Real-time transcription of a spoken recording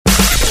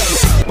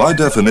By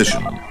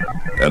definition,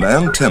 an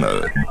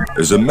antenna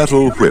is a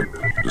metal whip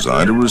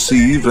designed to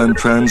receive and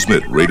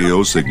transmit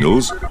radio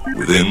signals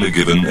within a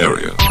given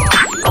area.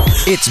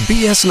 It's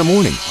BS in the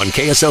Morning on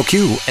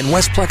KSLQ and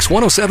Westplex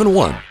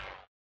 1071.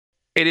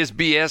 It is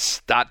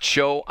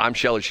BS.show. I'm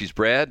Shelley. She's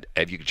Brad.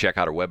 And you can check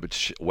out our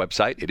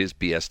website. It is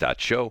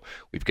BS.show.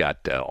 We've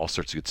got all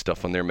sorts of good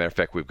stuff on there. Matter of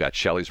fact, we've got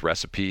Shelley's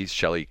recipes.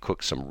 Shelley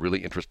cooks some really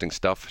interesting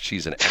stuff.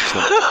 She's an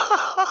excellent...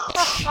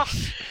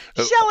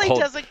 Shelley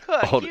doesn't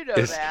cook. You know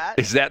that.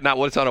 Is that not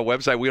what's on our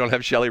website? We don't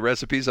have Shelley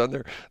recipes on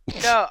there?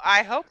 No,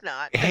 I hope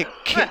not. Hey,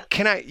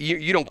 can I...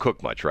 You don't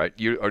cook much, right?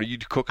 Or you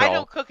cook at all? I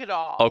don't cook at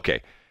all.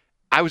 Okay.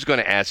 I was going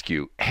to ask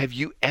you, have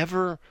you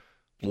ever...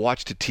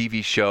 watched a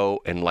TV show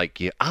and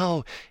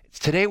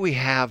today we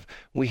have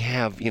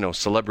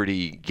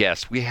celebrity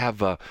guests. We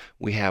have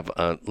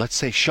let's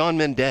say Shawn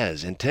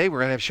Mendes, and today we're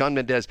gonna have Shawn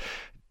Mendes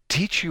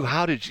teach you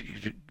how to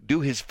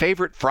do his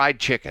favorite fried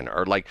chicken,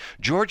 or like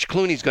George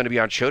Clooney's going to be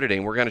on show today,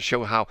 and we're going to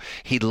show how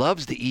he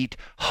loves to eat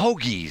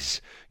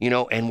hoagies,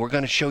 and we're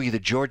going to show you the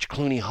George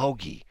Clooney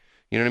hoagie.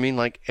 You know what I mean?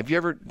 Like, have you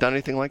ever done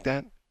anything like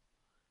that?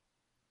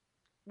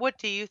 What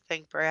do you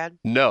think, Brad?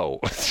 No.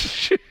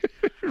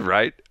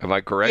 Right? Am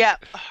I correct? Yeah,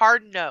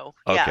 hard no.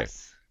 Okay.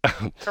 Yes.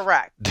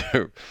 Correct.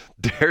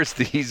 There's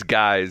these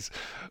guys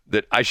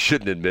that I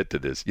shouldn't admit to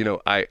this.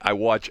 I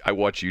watch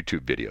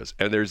YouTube videos,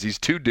 and there's these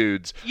two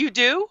dudes. You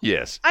do?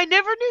 Yes. I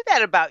never knew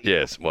that about you.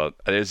 Yes. Well,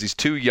 there's these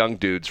two young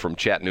dudes from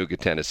Chattanooga,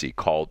 Tennessee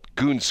called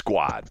Goon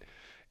Squad.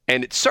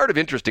 And it's sort of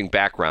interesting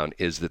background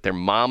is that their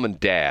mom and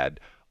dad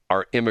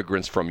are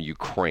immigrants from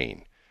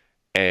Ukraine.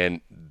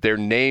 And their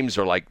names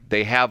are like,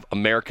 they have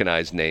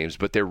Americanized names,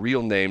 but their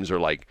real names are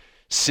like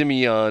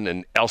Simeon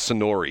and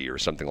Elsinori or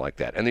something like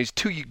that. And these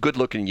two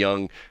good-looking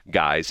young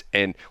guys.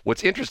 And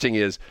what's interesting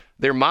is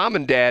their mom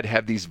and dad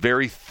have these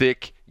very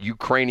thick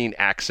Ukrainian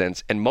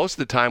accents. And most of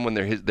the time when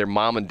their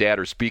mom and dad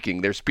are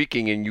speaking, they're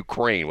speaking in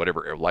Ukraine,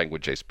 whatever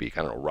language they speak.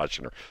 I don't know,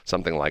 Russian or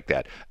something like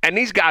that. And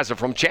these guys are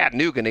from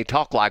Chattanooga, and they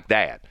talk like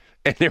that.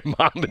 And their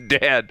mom and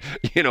dad,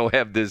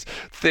 have this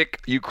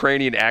thick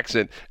Ukrainian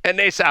accent, and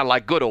they sound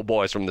like good old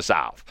boys from the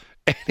South.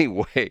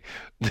 Anyway,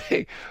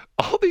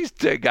 all these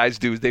guys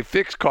do is they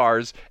fix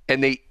cars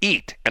and they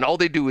eat, and all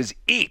they do is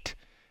eat.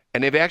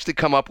 And they've actually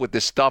come up with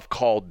this stuff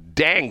called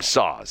dang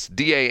sauce,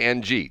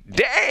 D-A-N-G,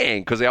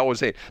 dang, because they always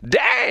say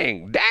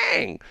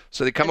dang.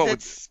 So they come up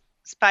with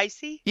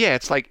spicy. Yeah,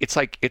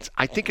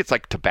 I think it's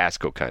like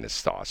Tabasco kind of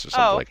sauce or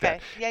something like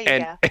that.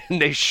 Yeah.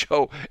 And they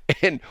show,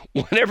 and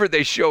whenever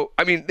they show,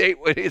 I mean,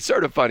 it's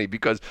sort of funny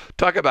because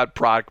talk about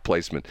product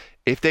placement.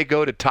 If they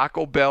go to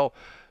Taco Bell,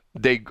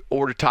 they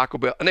order Taco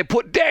Bell and they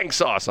put dang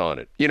sauce on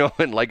it,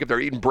 and like if they're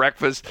eating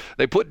breakfast,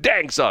 they put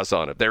dang sauce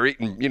on it. They're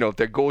eating, if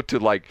they go to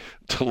the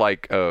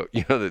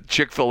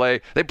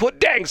Chick-fil-A, they put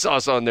dang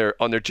sauce on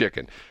their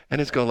chicken. And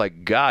it's going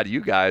like, God,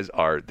 you guys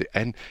are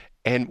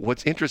and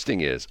what's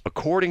interesting is,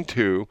 according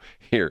to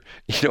here,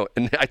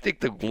 and I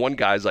think the one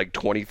guy's like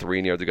 23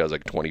 and the other guy's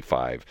like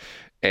 25.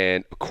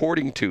 And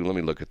according to, let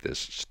me look at this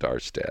star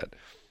stat,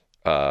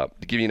 to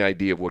give you an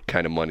idea of what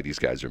kind of money these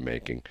guys are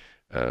making.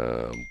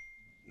 Goonsquad.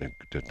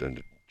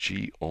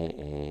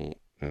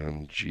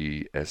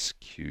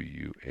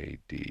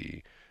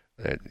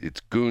 It's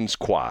Goon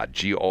Squad,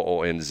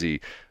 Goonz.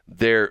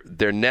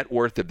 Their net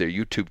worth of their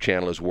YouTube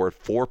channel is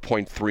worth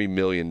 $4.3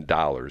 million.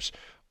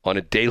 On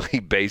a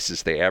daily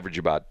basis, they average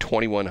about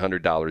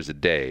 $2,100 a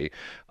day,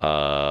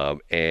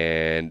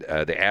 and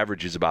the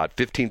average is about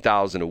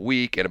 $15,000 a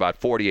week and about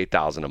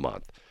 $48,000 a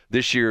month.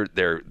 This year,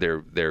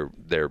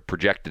 they're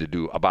projected to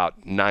do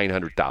about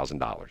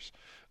 $900,000.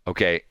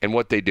 Okay, and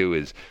what they do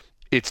is,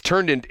 it's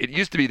turned in. It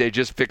used to be they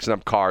just fixing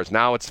up cars.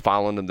 Now it's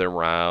following them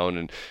around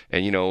and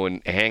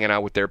hanging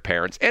out with their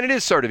parents. And it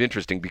is sort of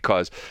interesting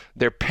because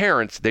their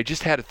parents, they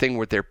just had a thing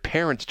where their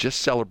parents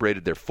just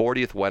celebrated their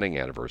 40th wedding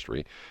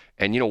anniversary.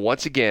 And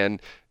once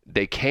again,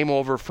 they came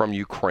over from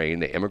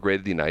Ukraine. They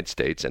immigrated to the United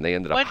States, and they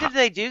ended up. When did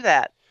they do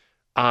that?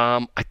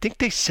 I think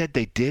they said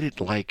they did it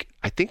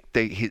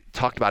he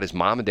talked about his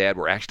mom and dad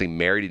were actually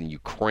married in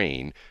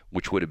Ukraine,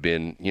 which would have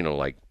been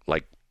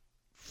like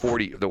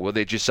 40. Well,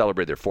 they just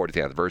celebrated their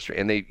 40th anniversary,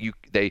 and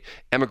they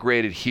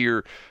emigrated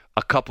here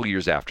a couple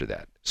years after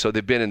that. So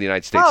they've been in the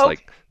United States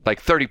like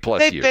 30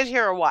 plus years. They've been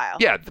here a while.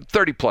 Yeah,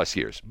 30 plus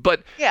years.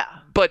 But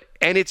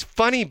and it's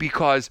funny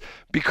because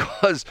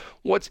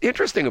what's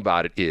interesting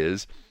about it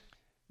is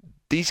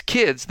these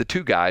kids, the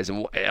two guys,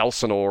 and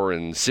Elsinore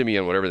and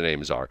Simeon, whatever the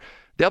names are,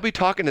 they'll be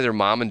talking to their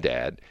mom and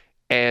dad.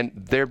 And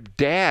their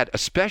dad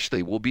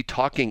especially will be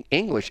talking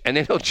English, and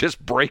then he'll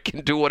just break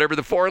into whatever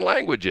the foreign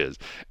language is,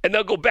 and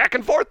they'll go back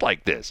and forth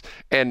like this.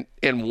 And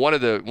one of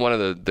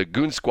the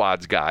Goon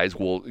Squad's guys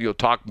will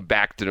talk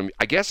back to them,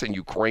 I guess in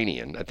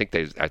Ukrainian. I think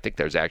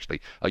there's actually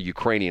a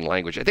Ukrainian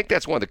language. I think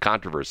that's one of the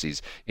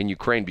controversies in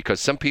Ukraine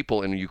because some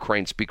people in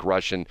Ukraine speak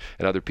Russian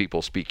and other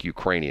people speak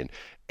Ukrainian.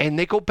 And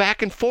they go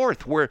back and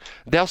forth where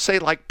they'll say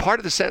like part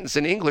of the sentence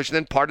in English and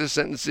then part of the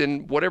sentence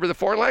in whatever the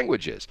foreign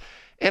language is.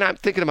 And I'm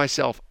thinking to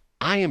myself,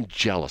 I am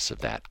jealous of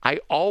that. I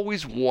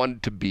always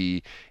wanted to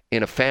be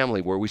in a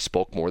family where we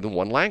spoke more than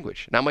one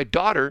language. Now, my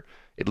daughter,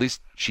 at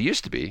least she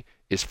used to be,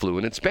 is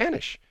fluent in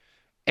Spanish.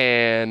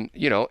 And,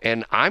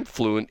 and I'm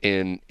fluent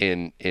in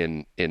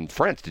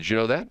French. Did you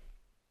know that?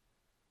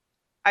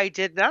 I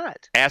did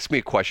not. Ask me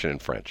a question in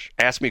French.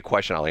 Ask me a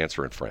question, I'll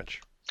answer in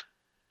French.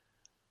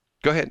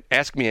 Go ahead.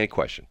 Ask me any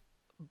question.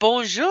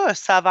 Bonjour,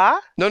 ça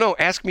va? No.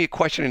 Ask me a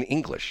question in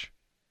English.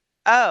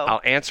 Oh.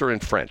 I'll answer in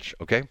French,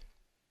 okay?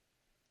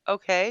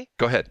 Okay.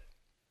 Go ahead.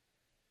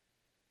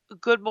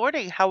 Good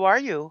morning. How are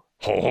you?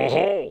 Ho, ho,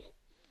 ho.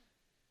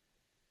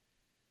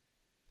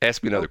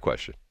 Ask me another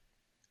question.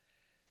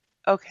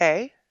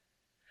 Okay.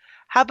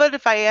 How about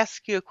if I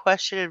ask you a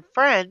question in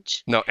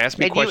French? No, ask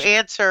me a and question. you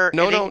answer in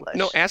English?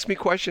 No. Ask me a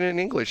question in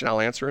English, and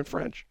I'll answer in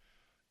French.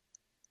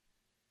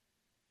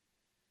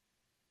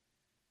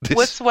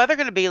 What's the weather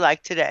going to be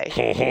like today?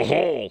 Ho,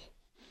 ho,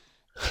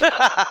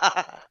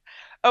 ho.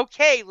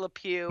 Okay,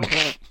 LePew.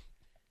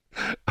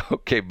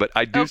 Okay, but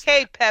I do.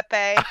 Okay,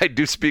 Pepe. I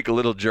do speak a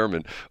little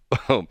German.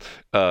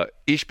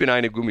 Ich bin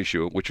eine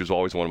Gummischuh, which was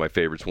always one of my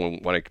favorites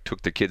when I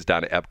took the kids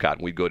down to Epcot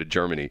and we'd go to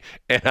Germany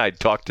and I'd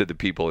talk to the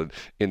people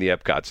in the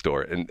Epcot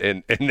store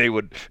and they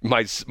would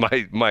my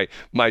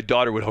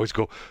daughter would always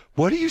go,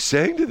 "What are you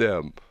saying to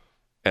them?"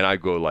 And I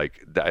go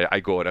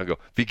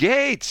 "Wie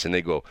geht's?" And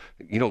they go,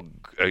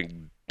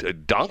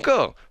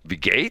 "Danke, wie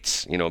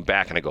geht's?"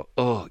 Back, and I go,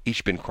 "Oh,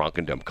 ich bin krank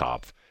in dem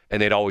Kopf."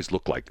 And they'd always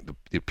look like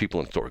the people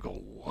in the store would go,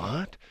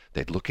 "What?"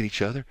 They'd look at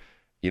each other.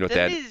 Didn't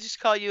they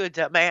just call you a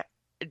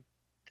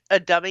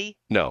dummy?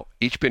 No.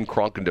 Ich bin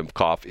krank in dem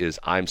Kopf is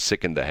I'm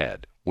sick in the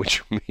head,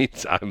 which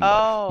means I'm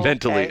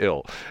mentally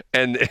ill.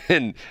 And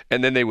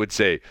then they would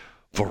say,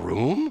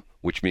 "Warum?"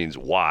 which means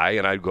why.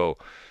 And I'd go,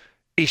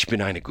 "Ich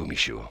bin eine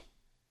Gummischuhe."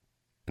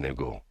 And they'd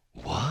go,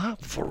 "What?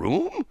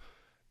 Warum?"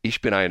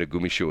 Ich bin eine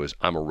Gummischuhe is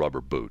I'm a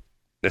rubber boot.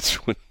 That's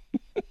what...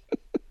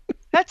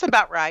 That's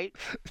about right.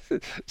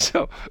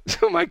 So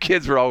my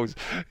kids were always,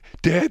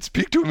 "Dad,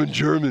 speak to him in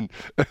German."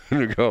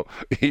 And I go,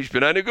 "Ich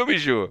bin eine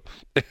Gummischuhe."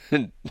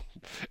 And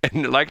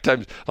a lot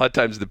of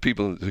times the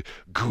people,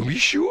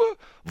 "Gummischuhe?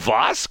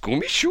 Was?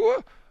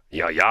 Gummischuhe?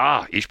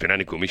 Ja, ich bin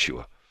eine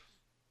Gummischuhe.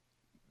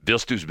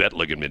 Willst du's Bett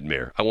liegen mit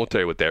mir?" I won't tell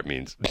you what that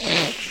means.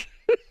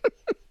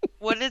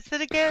 What is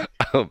it again?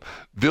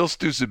 Willst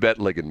du's Bett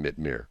liegen mit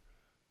mir?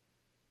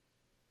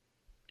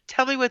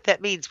 Tell me what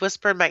that means.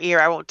 Whisper in my ear.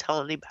 I won't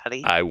tell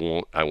anybody. I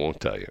won't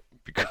tell you,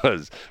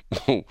 because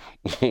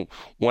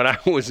when I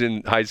was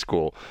in high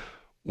school,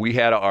 we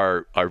had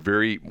our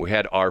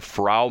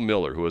Frau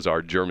Miller, who was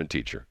our German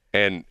teacher,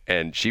 and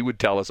she would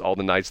tell us all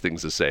the nice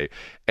things to say.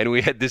 And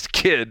we had this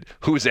kid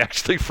who was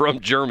actually from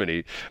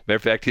Germany. Matter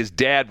of fact, his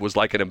dad was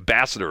like an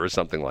ambassador or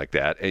something like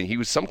that, and he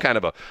was some kind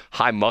of a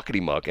high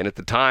muckety muck. And at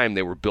the time,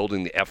 they were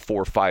building the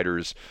F-4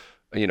 fighters.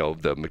 The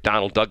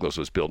McDonnell Douglas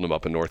was building them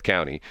up in North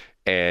County,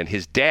 and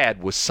his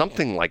dad was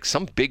something like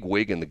some big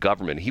wig in the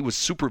government. He was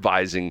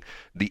supervising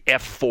the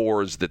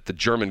F-4s that the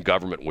German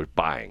government was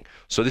buying.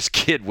 So this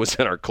kid was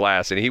in our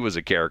class, and he was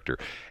a character,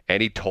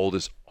 and he told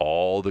us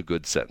all the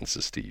good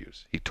sentences to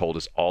use. He told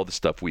us all the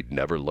stuff we'd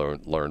never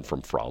learned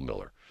from Frau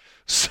Miller.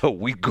 So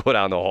we'd go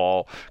down the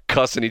hall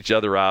cussing each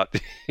other out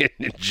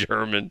in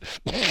German.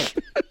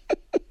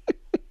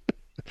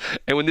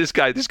 And when this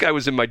guy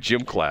was in my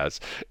gym class,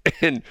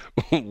 and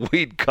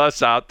we'd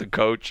cuss out the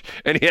coach,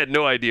 and he had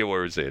no idea what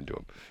we were saying to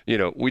him.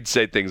 We'd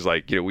say things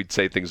like, we'd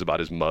say things about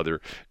his mother,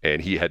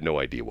 and he had no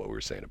idea what we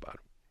were saying about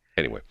him.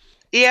 Anyway.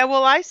 Yeah,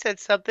 well, I said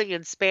something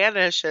in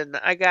Spanish, and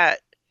I got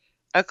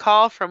a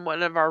call from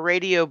one of our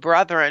radio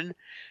brethren.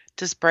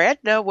 Does Brad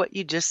know what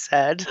you just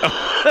said?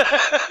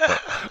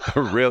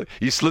 Really?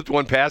 You slipped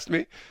one past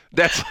me?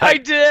 I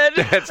did.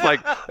 That's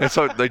like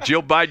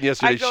Jill Biden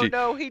yesterday. I don't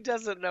know. He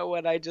doesn't know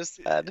what I just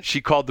said.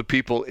 She called the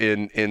people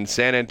in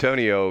San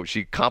Antonio.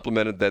 She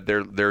complimented that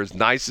they're as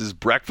nice as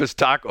breakfast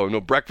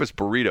breakfast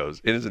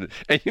burritos, isn't it?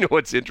 And you know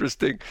what's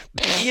interesting?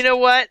 You know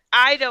what?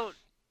 I'm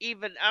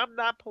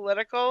not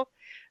political,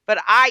 but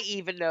I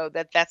even know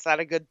that that's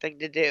not a good thing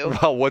to do.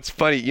 Well, what's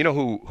funny, you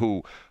know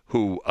who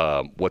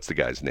what's the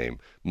guy's name?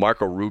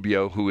 Marco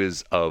Rubio, who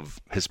is of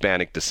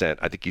Hispanic descent.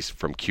 I think he's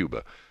from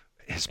Cuba.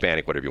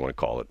 Hispanic, whatever you want to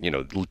call it.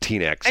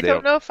 Latinx. I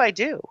don't know if I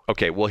do.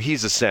 Okay, well,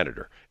 he's a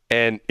senator.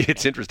 And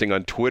it's interesting,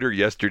 on Twitter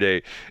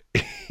yesterday,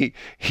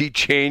 he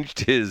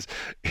changed his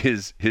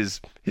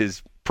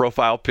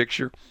profile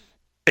picture,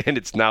 and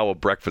it's now a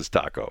breakfast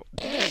taco.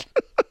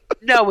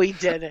 No, he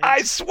didn't.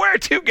 I swear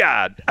to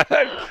God.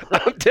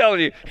 I'm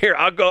telling you. Here,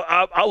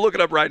 I'll look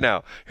it up right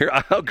now.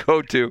 I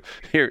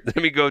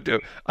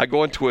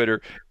go on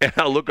Twitter, and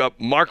I'll look up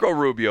Marco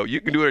Rubio.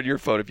 You can do it on your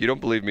phone if you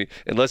don't believe me,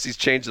 unless he's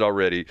changed it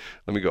already.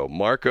 Let me go.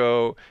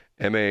 Marco,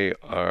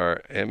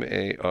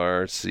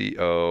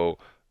 Marco,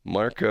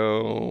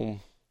 Marco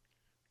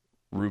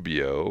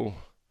Rubio.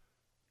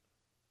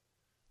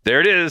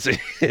 There it is.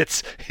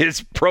 It's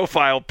his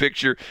profile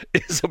picture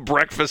is a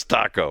breakfast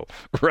taco,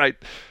 right?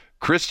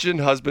 Christian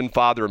husband,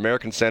 father,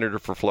 American senator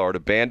for Florida,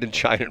 banned in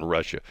China and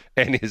Russia.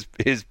 And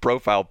his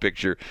profile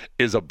picture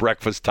is a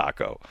breakfast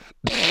taco.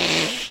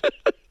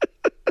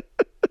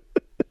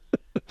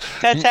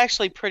 That's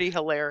actually pretty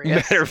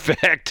hilarious. Matter of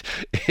fact,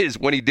 is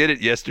when he did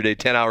it yesterday,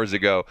 10 hours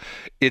ago,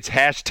 it's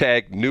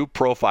hashtag new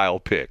profile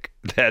pic.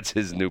 That's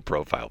his new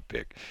profile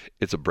pic.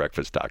 It's a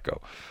breakfast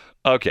taco.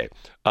 Okay,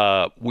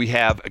 we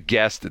have a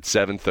guest at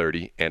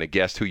 7:30, and a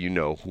guest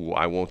who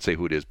I won't say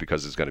who it is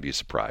because it's going to be a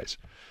surprise.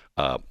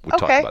 We'll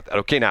talk about that.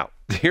 Okay, now,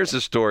 here's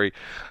a story.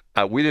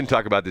 We didn't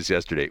talk about this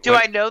yesterday. Do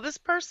I know this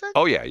person?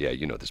 Oh, yeah,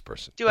 you know this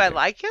person. Do I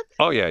like him?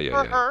 Oh, yeah,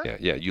 her?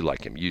 yeah, you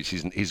like him.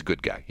 He's a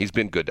good guy. He's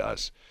been good to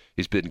us.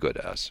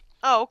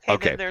 Oh,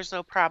 okay. Then there's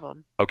no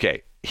problem.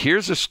 Okay,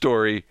 here's a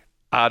story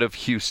out of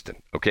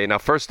Houston. Okay, now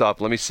first off,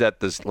 let me set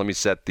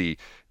the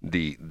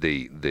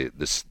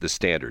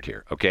standard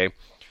here. Okay,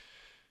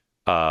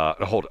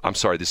 I'm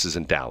sorry. This is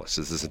in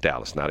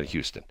Dallas. Not in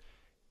Houston.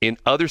 In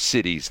other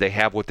cities, they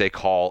have what they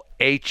call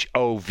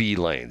HOV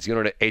lanes. You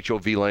know what an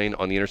HOV lane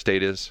on the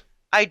interstate is?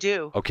 I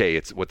do. Okay,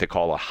 it's what they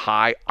call a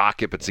high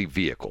occupancy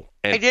vehicle.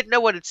 And I didn't know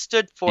what it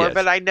stood for, yes.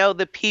 But I know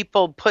the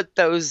people put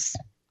those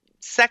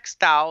sex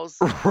dolls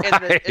in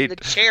the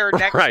chair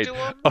next to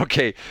them.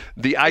 Okay,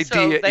 the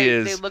idea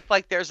is they look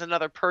like there's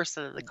another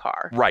person in the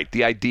car. Right.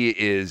 The idea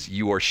is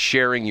you are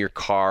sharing your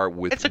car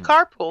with. It's a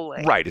carpool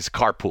lane. Right. It's a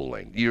carpool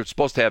lane. You're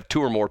supposed to have 2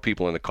 or more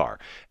people in the car,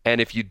 and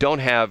if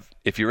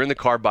you're in the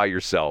car by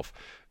yourself,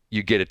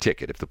 you get a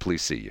ticket if the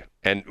police see you.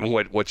 And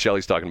what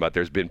Shelley's talking about,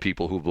 there's been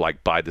people who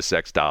like buy the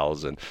sex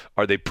dolls,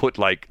 or they put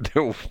like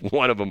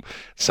one of them.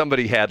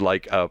 Somebody had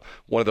like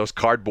one of those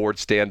cardboard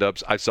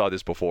stand-ups. I saw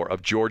this before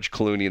of George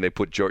Clooney, and they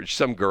put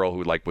some girl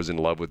who like was in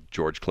love with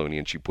George Clooney,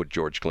 and she put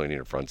George Clooney in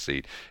her front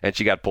seat, and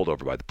she got pulled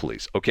over by the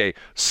police. Okay,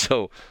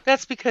 so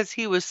that's because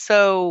he was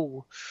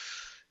so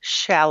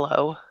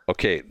shallow.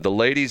 Okay, the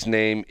lady's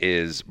name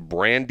is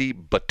Brandy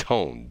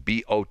Bottone,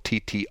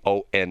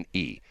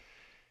 Bottone.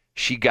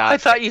 I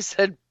thought you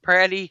said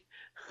Brandy.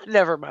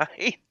 Never mind.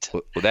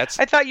 Well,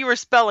 I thought you were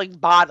spelling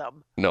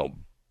bottom. No,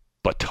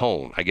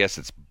 Bottone. I guess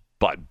it's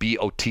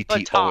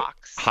Bottone.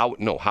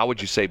 How would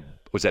you say?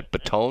 Was that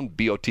Bottone?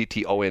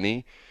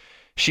 Bottone?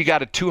 She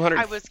got a $200.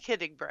 I was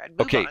kidding, Brad.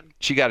 Move on.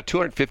 She got a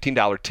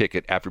 $215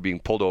 ticket after being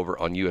pulled over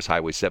on U.S.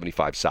 Highway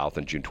 75 South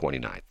on June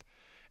 29th.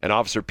 An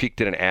officer peeked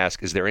in and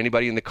asked, "Is there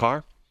anybody in the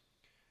car?"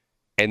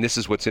 And this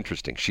is what's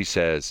interesting. She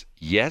says,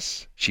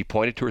 yes. She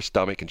pointed to her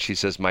stomach, and she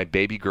says, "My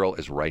baby girl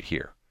is right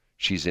here.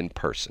 She's in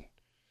person."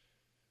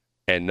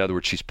 And in other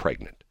words, she's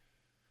pregnant.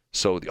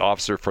 So the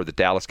officer for the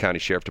Dallas County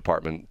Sheriff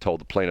Department told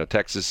the Plano,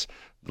 Texas,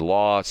 the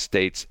law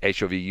states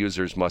HOV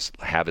users must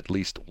have at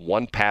least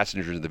one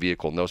passenger in the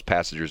vehicle, and those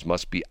passengers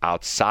must be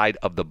outside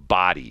of the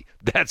body.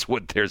 That's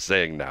what they're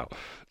saying now.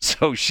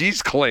 So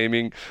she's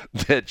claiming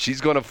that she's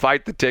going to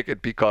fight the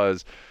ticket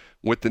because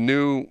with the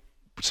new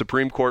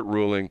Supreme Court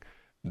ruling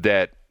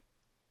that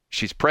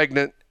she's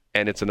pregnant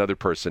and it's another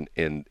person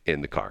in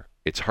the car.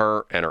 It's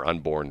her and her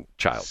unborn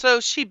child. So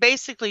she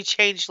basically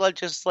changed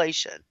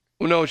legislation.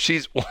 No,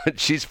 she's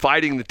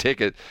fighting the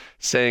ticket,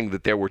 saying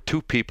that there were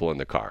 2 people in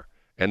the car,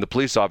 and the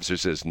police officer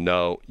says,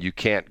 "No, you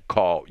can't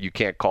call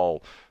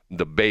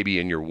the baby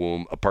in your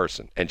womb a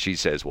person." And she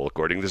says, "Well,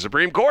 according to the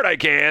Supreme Court, I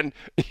can."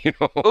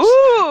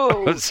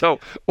 Ooh. So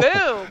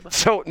boom.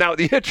 So now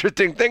the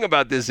interesting thing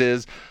about this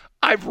is,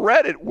 I've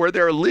read it where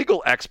there are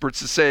legal experts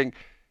saying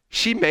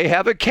she may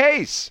have a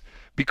case.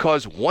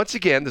 Because once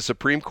again, the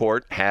Supreme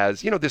Court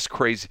has, this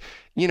crazy,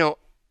 I'm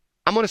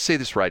going to say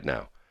this right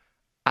now.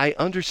 I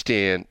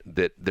understand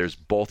that there's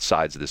both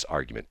sides of this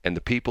argument. And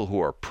the people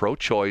who are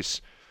pro-choice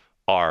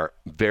are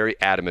very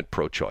adamant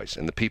pro-choice.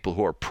 And the people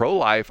who are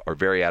pro-life are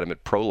very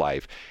adamant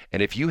pro-life.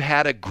 And if you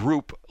had a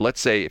group,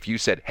 let's say if you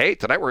said, "Hey,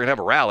 tonight we're going to have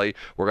a rally.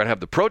 We're going to have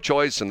the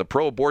pro-choice and the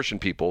pro-abortion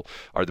people,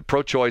 or the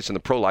pro-choice and the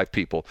pro-life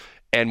people.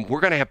 And we're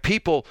going to have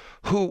people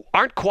who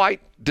aren't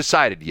quite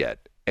decided yet."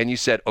 And you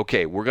said,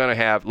 "Okay, we're going to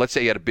have," let's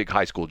say you had a big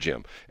high school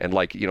gym and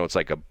it's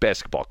like a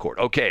basketball court.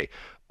 "Okay,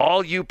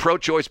 all you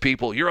pro-choice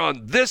people, you're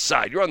on this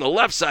side. You're on the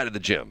left side of the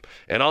gym.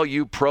 And all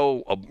you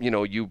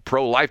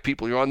pro-life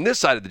people, you're on this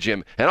side of the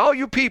gym. And all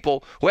you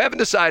people who haven't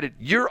decided,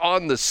 you're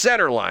on the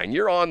center line.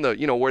 You're on the,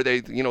 where they,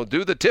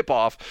 do the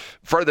tip-off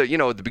for the,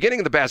 the beginning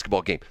of the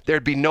basketball game."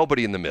 There'd be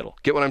nobody in the middle.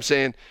 Get what I'm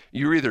saying?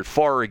 You're either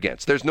for or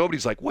against. There's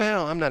nobody's like,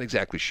 "Well, I'm not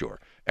exactly sure."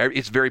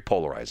 It's very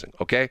polarizing,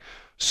 okay?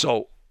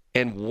 So,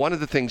 and one of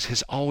the things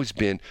has always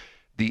been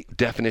the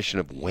definition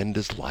of when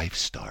does life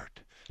start?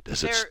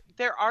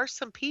 There are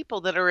some people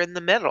that are in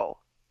the middle.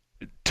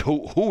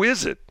 Who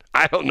is it?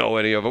 I don't know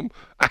any of them.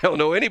 I don't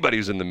know anybody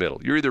who's in the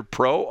middle. You're either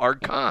pro or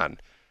con.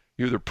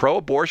 You're either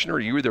pro-abortion or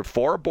you're either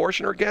for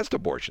abortion or against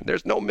abortion.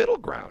 There's no middle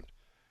ground.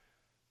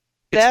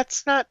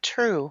 That's not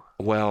true.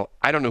 Well,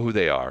 I don't know who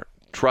they are.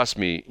 Trust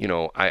me.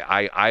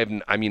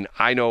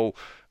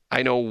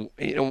 I know,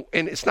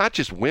 and it's not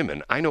just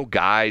women. I know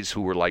guys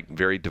who were like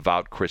very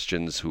devout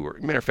Christians who are,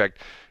 matter of fact,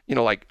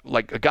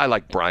 like a guy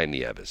like Brian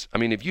Nieves. I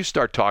mean, if you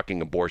start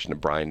talking abortion to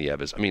Brian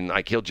Nieves,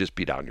 he'll just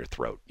be down your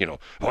throat.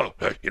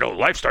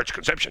 Life starts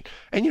conception.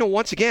 And,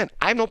 once again,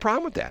 I have no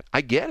problem with that. I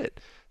get it.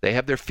 They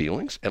have their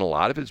feelings, and a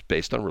lot of it is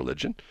based on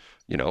religion.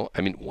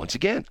 Once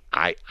again,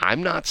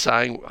 I'm not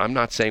saying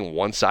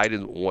one side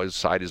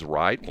is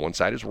right, one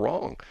side is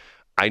wrong.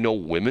 I know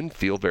women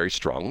feel very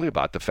strongly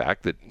about the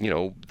fact that,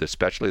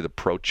 especially the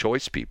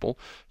pro-choice people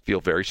feel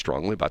very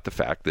strongly about the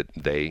fact that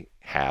they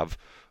have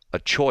a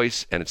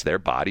choice and it's their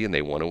body and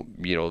they want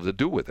to,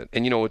 do with it.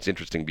 And it's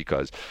interesting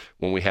because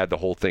when we had the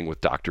whole thing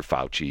with Dr.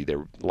 Fauci, there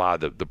were a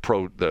lot of the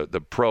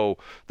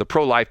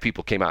pro-life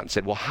people came out and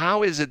said, well,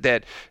 how is it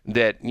that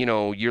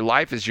your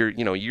life is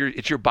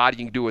it's your body,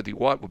 you can do what you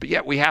want, but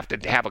yet we have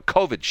to have a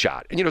COVID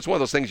shot. And it's one of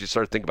those things you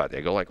start to think about.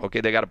 They go like,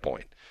 okay, they got a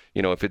point.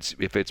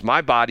 If it's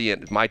my body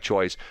and it's my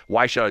choice,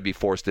 why should I be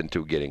forced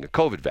into getting a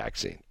COVID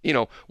vaccine?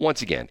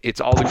 Once again,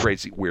 it's all the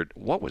crazy weird.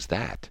 What was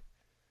that?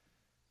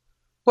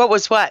 What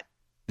was what?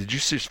 Did you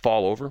just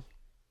fall over?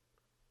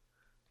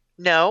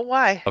 No,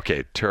 why?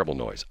 Okay, terrible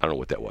noise. I don't know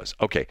what that was.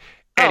 Okay.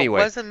 Anyway,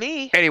 it wasn't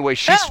me. Anyway,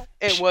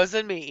 it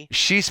wasn't me.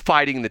 She's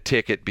fighting the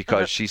ticket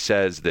because she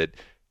says that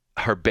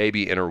her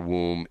baby in her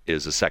womb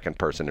is a second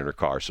person in her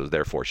car, so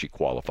therefore she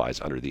qualifies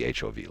under the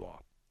HOV law.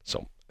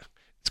 So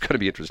it's going to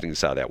be interesting to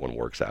see how that one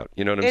works out.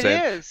 You know what I'm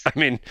saying? It is. I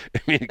mean,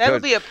 that'll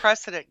be a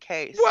precedent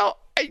case. Well,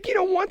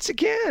 once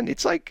again,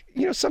 it's like,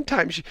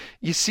 sometimes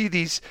you see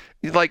these,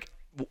 like,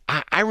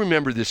 I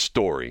remember this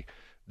story.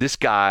 This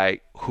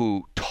guy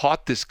who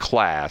taught this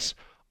class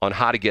on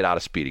how to get out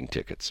of speeding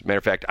tickets. Matter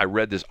of fact, I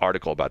read this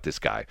article about this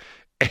guy,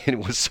 and it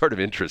was sort of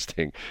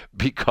interesting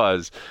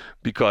because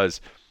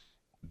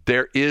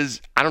there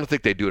is, I don't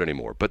think they do it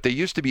anymore, but there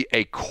used to be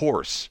a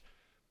course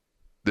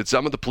that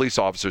some of the police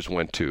officers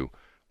went to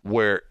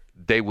where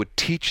they would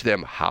teach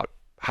them how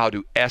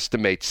to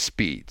estimate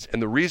speeds.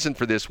 And the reason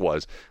for this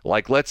was,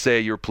 like, let's say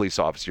you're a police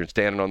officer, you're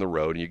standing on the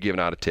road and you're giving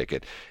out a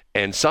ticket,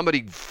 and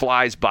somebody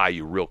flies by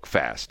you real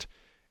fast.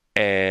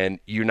 And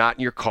you're not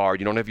in your car,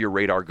 you don't have your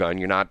radar gun,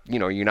 you're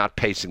not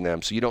pacing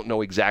them, so you don't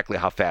know exactly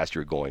how fast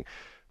you're going.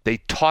 They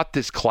taught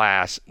this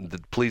class, the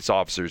police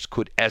officers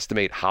could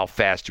estimate how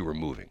fast you were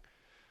moving.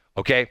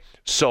 Okay?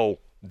 So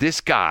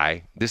this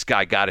guy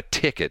got a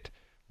ticket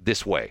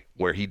this way,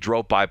 where he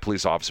drove by a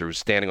police officer who was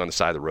standing on the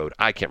side of the road.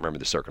 I can't remember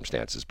the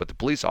circumstances, but the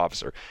police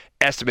officer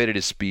estimated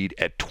his speed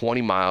at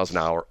 20 miles an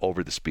hour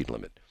over the speed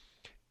limit.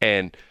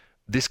 And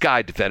this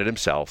guy defended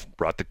himself,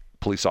 brought the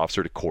police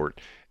officer to court,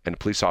 and the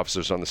police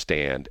officer's on the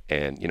stand,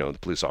 and, the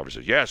police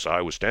officer says, yes,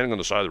 I was standing on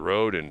the side of the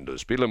road, and the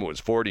speed limit was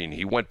 40, and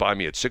he went by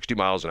me at 60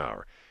 miles an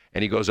hour.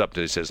 And he goes up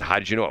to, he says, how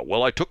did you know it?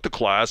 Well, I took the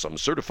class. I'm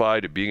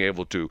certified at being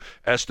able to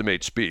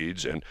estimate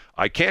speeds, and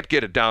I can't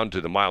get it down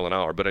to the mile an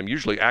hour, but I'm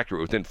usually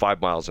accurate within 5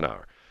 miles an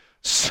hour.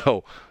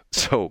 So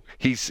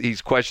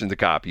he's questioned the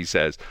cop. He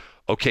says,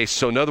 okay,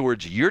 so in other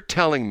words, you're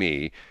telling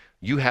me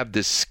you have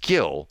this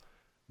skill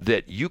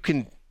that you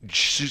can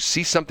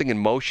see something in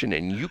motion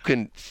and you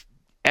can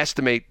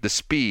estimate the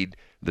speed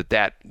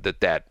that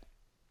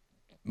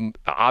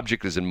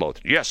object is in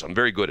motion. Yes, I'm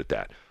very good at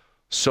that.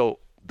 So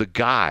the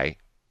guy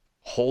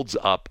holds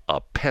up a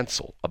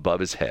pencil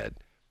above his head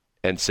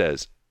and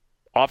says,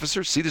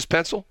 officer, see this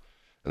pencil?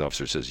 And the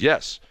officer says,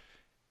 yes.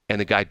 And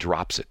the guy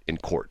drops it in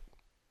court.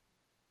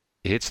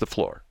 It hits the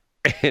floor.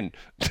 And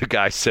the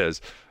guy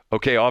says,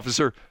 okay,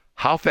 officer,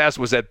 how fast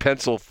was that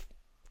pencil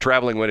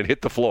traveling when it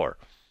hit the floor?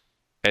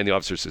 And the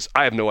officer says,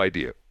 I have no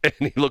idea. And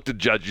he looked at the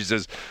judge. He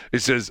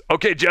says,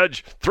 okay,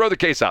 judge, throw the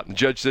case out. And the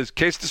judge says,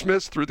 case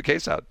dismissed, threw the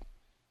case out.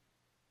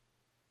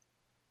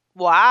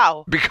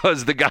 Wow.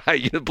 Because the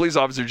guy, the police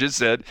officer just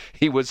said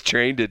he was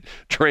trained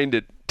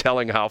at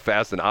telling how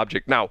fast an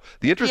object. Now,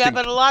 the interesting... Yeah,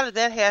 but a lot of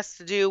that has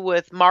to do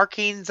with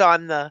markings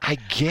on the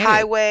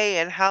highway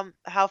and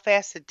how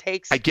fast it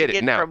takes to get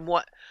from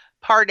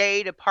part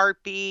A to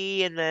part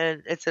B, and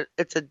then it's a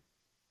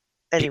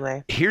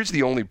anyway. Here's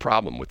the only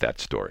problem with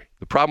that story.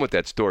 The problem with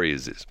that story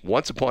is this.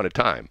 Once upon a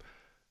time,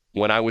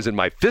 when I was in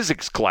my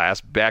physics class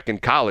back in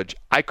college,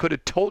 I could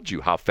have told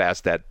you how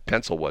fast that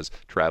pencil was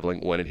traveling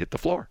when it hit the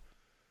floor.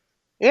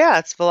 Yeah,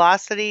 it's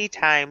velocity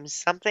times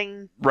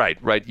something. Right.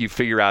 You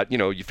figure out, and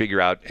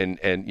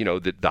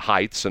the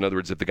heights. In other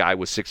words, if the guy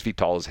was 6 feet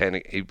tall,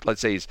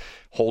 let's say he's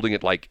holding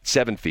it like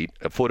 7 feet,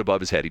 a foot above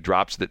his head, he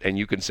drops it, and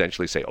you can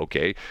essentially say,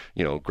 okay,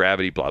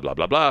 gravity, blah, blah,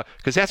 blah, blah.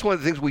 Because that's one of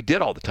the things we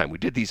did all the time. We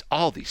did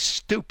all these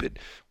stupid,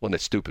 well,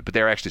 not stupid, but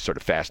they're actually sort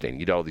of fascinating.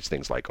 You do all these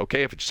things like,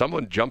 okay, if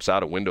someone jumps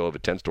out a window of a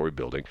 10-story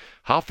building,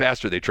 how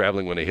fast are they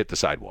traveling when they hit the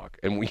sidewalk?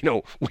 And we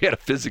had a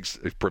physics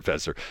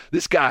professor.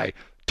 This guy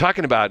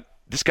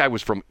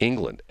was from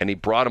England, and he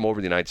brought him over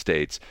to the United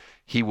States.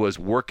 He was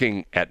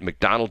working at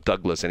McDonnell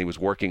Douglas, and he was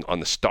working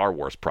on the Star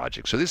Wars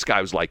project. So this guy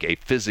was like a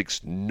physics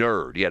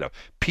nerd. He had a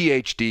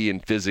PhD in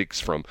physics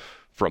from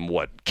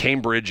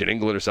Cambridge in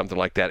England or something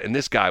like that. And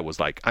this guy was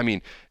like,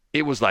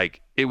 it was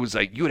like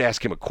you would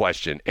ask him a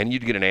question, and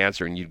you'd get an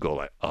answer, and you'd go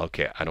like,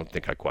 okay, I don't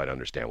think I quite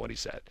understand what he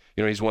said.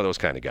 He's one of those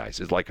kind of guys.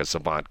 He's like a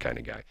savant kind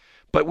of guy.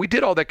 But we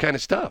did all that kind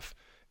of stuff.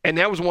 And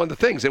that was one of the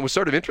things. It was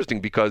sort of interesting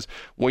because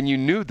when you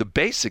knew the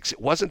basics, it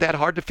wasn't that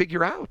hard to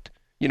figure out.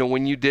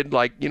 When you did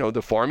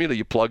the formula,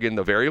 you plug in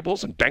the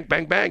variables and bang,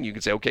 bang, bang. You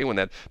can say, okay, when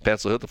that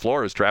pencil hit the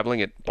floor, it was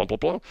traveling at blah, blah,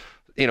 blah.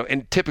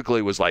 And typically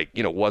it was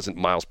wasn't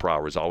miles per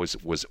hour. It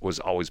was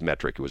always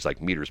metric. It was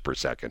like meters per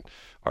second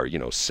or,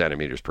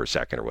 centimeters per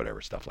second or whatever,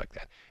 stuff like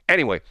that.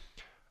 Anyway,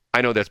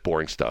 I know that's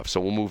boring stuff,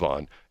 so we'll move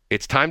on.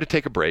 it's time to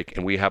take a break,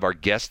 and we have our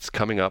guests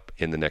coming up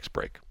in the next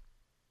break.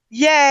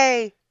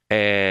 Yay!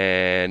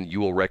 And you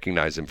will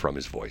recognize him from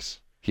his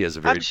voice.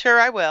 I'm sure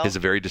I will. He has a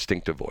very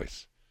distinctive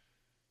voice.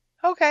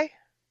 Okay.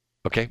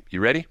 Okay, you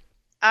ready?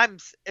 I'm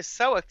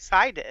so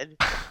excited.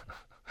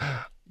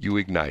 You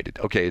ignited.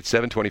 Okay, it's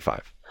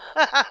 7:25.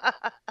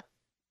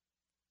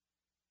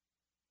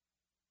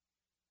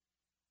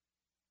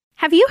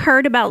 Have you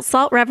heard about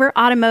Salt River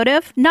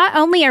Automotive? Not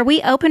only are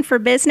we open for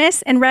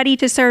business and ready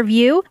to serve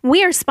you,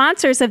 we are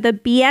sponsors of the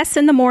BS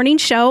in the Morning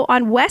show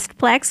on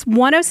Westplex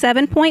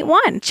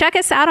 107.1. Check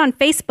us out on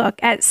Facebook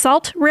at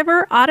Salt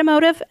River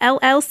Automotive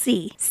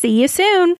LLC. See you soon.